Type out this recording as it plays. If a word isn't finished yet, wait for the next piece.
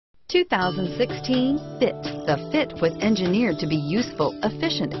2016 Fit. The Fit was engineered to be useful,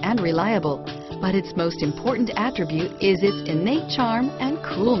 efficient, and reliable, but its most important attribute is its innate charm and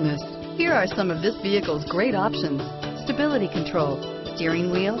coolness. Here are some of this vehicle's great options: stability control,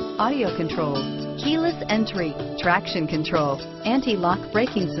 steering wheel audio controls, keyless entry, traction control, anti-lock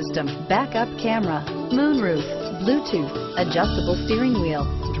braking system, backup camera, moonroof, Bluetooth, adjustable steering wheel,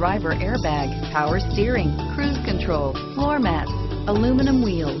 driver airbag, power steering, cruise control, floor mats, aluminum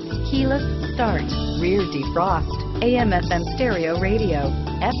wheels, keyless start, rear defrost, AM/FM stereo radio,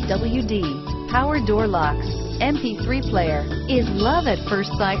 FWD, power door locks, MP3 player. Is love at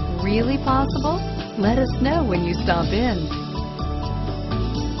first sight really possible? Let us know when you stop in.